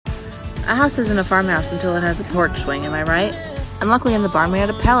A house isn't a farmhouse until it has a porch swing, am I right? And luckily in the barn we had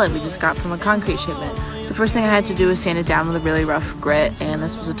a pallet we just got from a concrete shipment. The first thing I had to do was sand it down with a really rough grit, and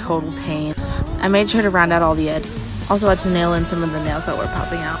this was a total pain. I made sure to round out all the edge. Also had to nail in some of the nails that were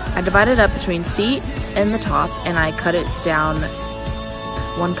popping out. I divided up between seat and the top, and I cut it down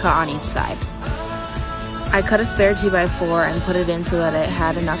 1 cut on each side. I cut a spare 2x4 and put it in so that it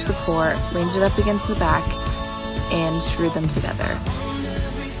had enough support, leaned it up against the back, and screwed them together.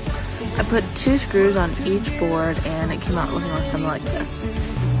 I put 2 screws on each board and it came out looking something like this.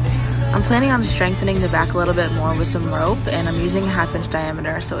 I'm planning on strengthening the back a little bit more with some rope, and I'm using a 1/2 inch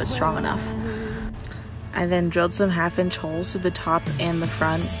diameter so it's strong enough. I then drilled some 1/2 inch holes through the top and the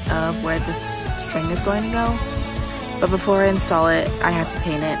front of where the string is going to go. But before I install it, I have to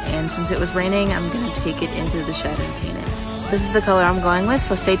paint it, and since it was raining, I'm going to take it into the shed and paint it. This is the color I'm going with,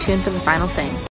 so stay tuned for the final thing.